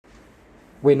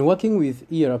When working with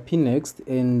ERPNext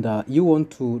and you want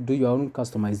to do your own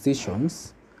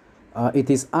customizations,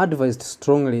 it is advised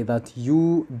strongly that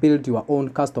you build your own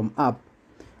custom app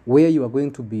where you are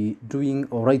going to be doing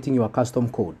or writing your custom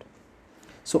code.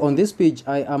 So on this page,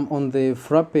 I am on the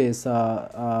Frappe's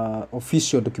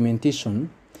official documentation,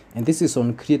 and this is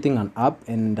on creating an app.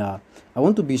 And I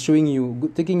want to be taking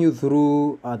you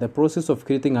through the process of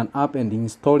creating an app and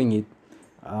installing it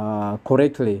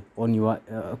correctly on your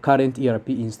current ERP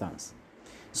instance.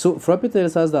 So Frappe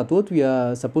tells us that what we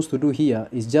are supposed to do here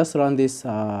is just run this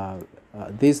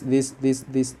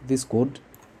this code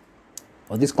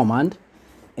or this command,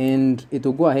 and it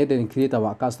will go ahead and create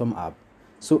our custom app.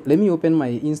 So let me open my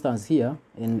instance here,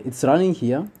 and it's running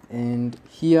here, and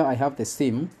here I have the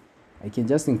same. I can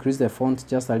just increase the font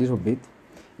just a little bit,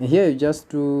 and here you just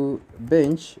do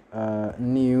bench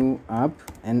new app,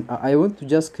 and I want to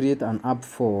just create an app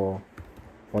for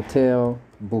hotel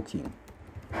booking,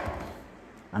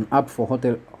 an app for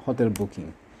hotel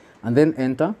booking, and then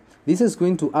enter. This is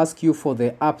going to ask you for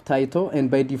the app title,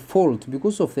 and by default,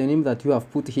 because of the name that you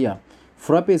have put here,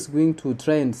 Frappe is going to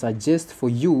try and suggest for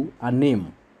you a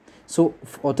name. So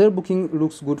hotel booking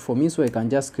looks good for me, so I can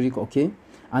just click OK,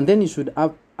 and then you should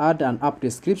add an app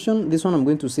description. This one I'm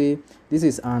going to say this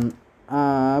is an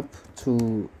app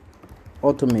to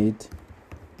automate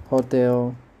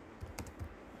hotel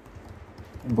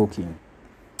booking,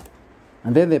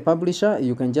 and then the publisher,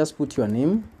 you can just put your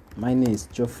name. My name is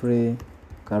Geoffrey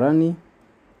Karani,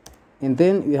 and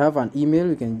then you have an email.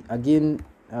 You can again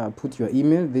put your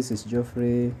email. This is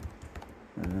Geoffrey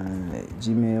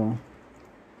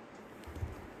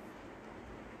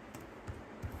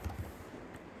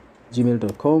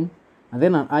gmail.com, and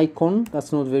then an icon.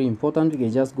 That's not very important. You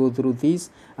can just go through this,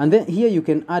 and then here you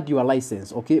can add your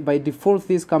license. Okay, by default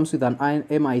this comes with an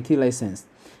MIT license,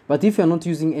 but if you're not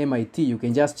using MIT, you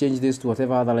can just change this to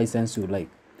whatever other license you like.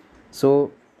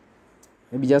 So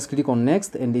maybe just click on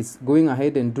next, and it's going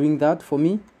ahead and doing that for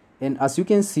me. And as you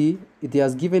can see, it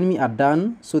has given me a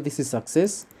done, so this is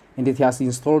success, and it has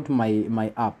installed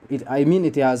my app. It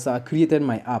has created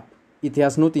my app. It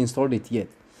has not installed it yet.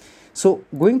 So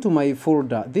going to my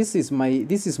folder, this is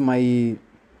the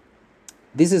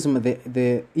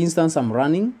instance I'm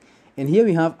running, and here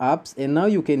we have apps, and now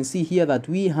you can see here that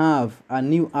we have a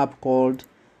new app called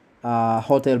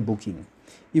hotel booking.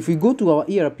 If we go to our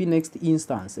ERPNext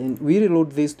instance and we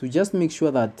reload this to just make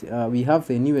sure that we have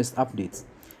the newest updates,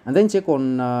 and then check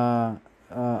on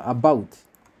about.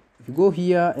 If you go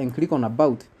here and click on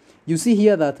about, you see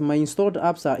here that my installed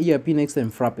apps are ERPNext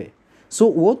and Frappe. So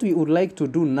what we would like to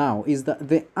do now is that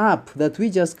the app that we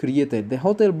just created, the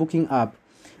hotel booking app,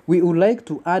 we would like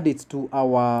to add it to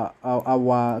our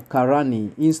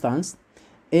Karani instance,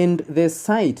 and the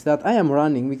site that I am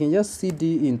running, we can just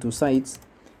cd into sites,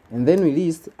 and then we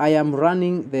list. I am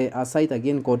running the site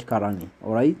again called Karani.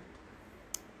 All right.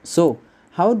 So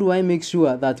how do I make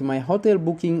sure that my hotel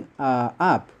booking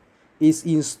app is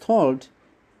installed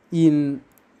in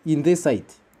this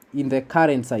site, in the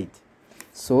current site?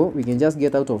 So we can just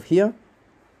get out of here,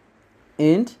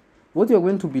 and what you're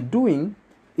going to be doing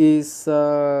is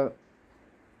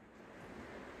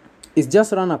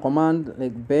just run a command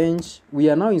like bench. We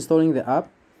are now installing the app.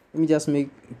 Let me just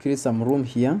create some room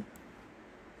here.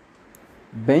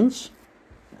 Bench,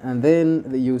 and then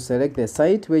you select the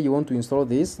site where you want to install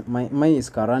this. Mine is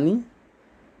Karani,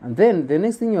 and then the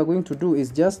next thing you are going to do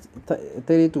is just tell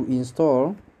it to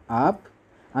install app,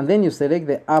 and then you select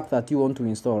the app that you want to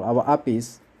install. Our app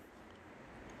is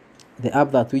the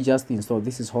app that we just installed.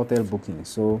 This is hotel booking,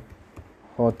 so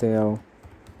hotel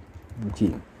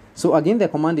booking. So again, the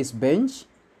command is bench,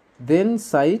 then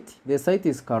site. The site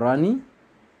is Karani,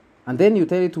 and then you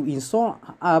tell it to install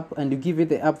app, and you give it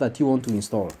the app that you want to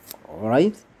install. All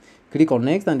right, click on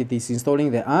next, and it is installing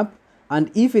the app.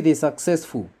 And if it is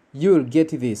successful, you will get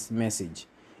this message.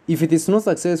 If it is not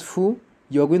successful,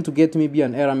 you are going to get maybe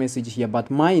an error message here,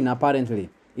 but mine apparently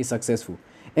is successful.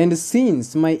 And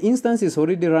since my instance is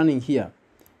already running here,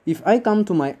 if I come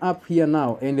to my app here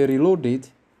now and reload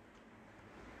it,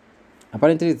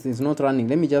 apparently it is not running.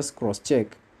 Let me just cross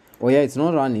check. Oh yeah, it's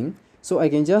not running. So I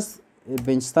can just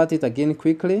bench start it again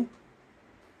quickly,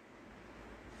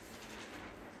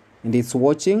 and it's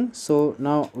watching. So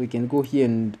now we can go here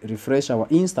and refresh our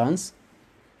instance,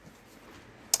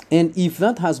 and if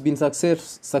that has been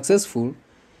successful,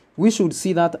 we should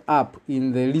see that app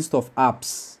in the list of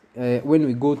apps when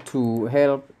we go to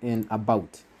help and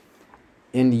about.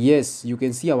 And yes, you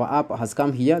can see our app has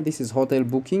come here. This is hotel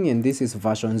booking, and this is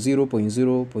version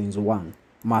 0.0.1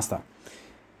 master.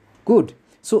 Good.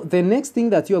 So the next thing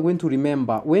that you are going to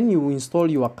remember when you install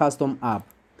your custom app,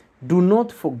 do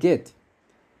not forget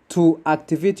to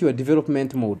activate your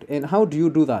development mode. And how do you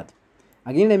do that?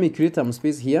 Again, let me create some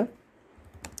space here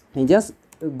and just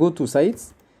go to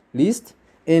sites, list,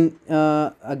 and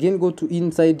again go to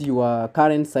inside your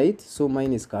current site. So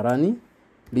mine is Karani,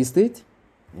 list it,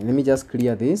 and let me just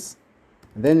clear this,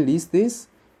 then list this.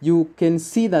 You can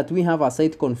see that we have a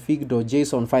site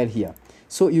config.json file here.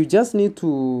 So you just need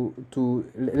to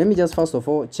let me just first of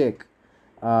all check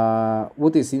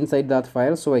what is inside that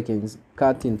file, so I can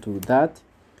cut into that,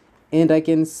 and I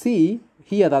can see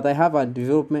here that I have a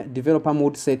developer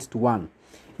mode set to 1.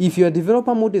 If your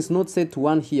developer mode is not set to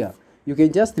 1 here, you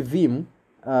can just vim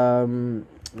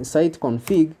site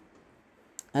config,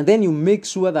 and then you make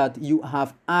sure that you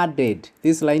have added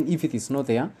this line if it is not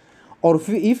there, or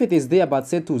if it is there but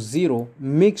set to 0,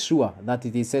 make sure that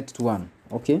it is set to 1.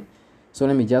 Okay, so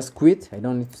let me just quit. I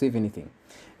don't need to save anything.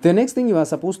 The next thing you are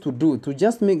supposed to do to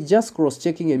just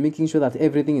cross-checking and making sure that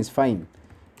everything is fine,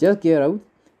 just get out,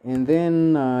 and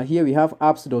then here we have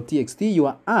apps.txt.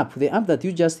 Your app, the app that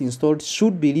you just installed,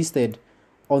 should be listed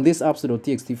on this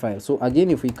apps.txt file. So again,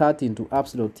 if we cut into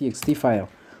apps.txt file,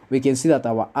 we can see that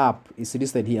our app is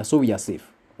listed here, so we are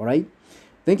safe. All right,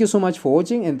 thank you so much for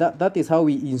watching, and that is how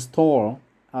we install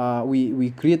we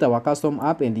create our custom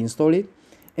app and install it.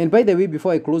 And by the way,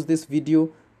 before I close this video,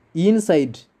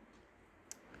 inside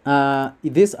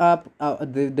this app,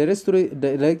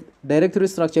 the directory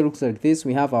structure looks like this.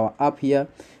 We have our app here,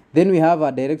 then we have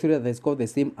a directory that is called the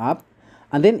same app,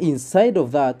 and then inside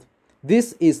of that,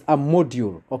 this is a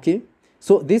module. Okay,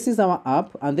 so this is our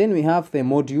app, and then we have the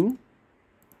module,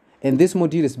 and this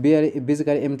module is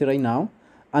basically empty right now.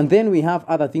 And then we have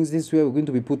other things. This is where we're going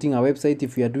to be putting our website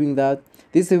if we are doing that.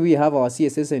 This is where we have our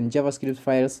CSS and JavaScript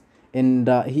files, and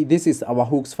this is our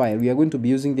hooks file. We are going to be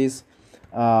using this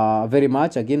very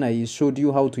much. Again, I showed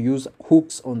you how to use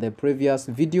hooks on the previous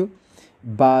video,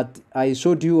 but I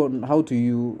showed you on how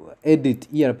to edit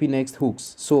ERPNext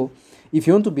hooks. So if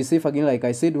you want to be safe, again, like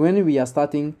I said, when we are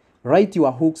starting, write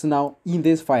your hooks now in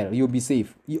this file. You'll be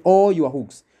safe. All your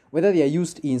hooks, whether they are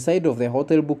used inside of the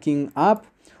hotel booking app,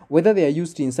 whether they are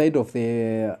used inside of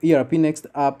the ERPNext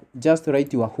app, just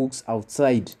write your hooks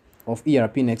outside of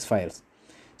ERPNext files.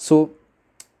 So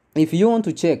if you want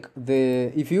to check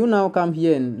if you now come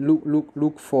here and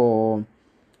look for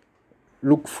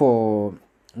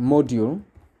module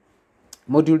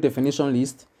definition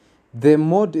list,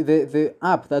 the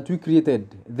app that we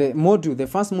created, the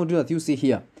first module that you see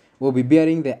here will be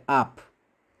bearing the app,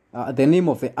 the name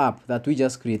of the app that we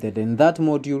just created, and that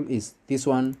module is this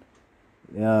one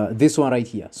right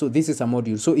here. So this is a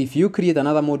module. So if you create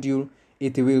another module,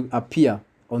 it will appear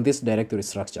on this directory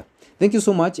structure. Thank you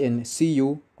so much, and see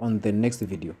you on the next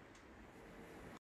video.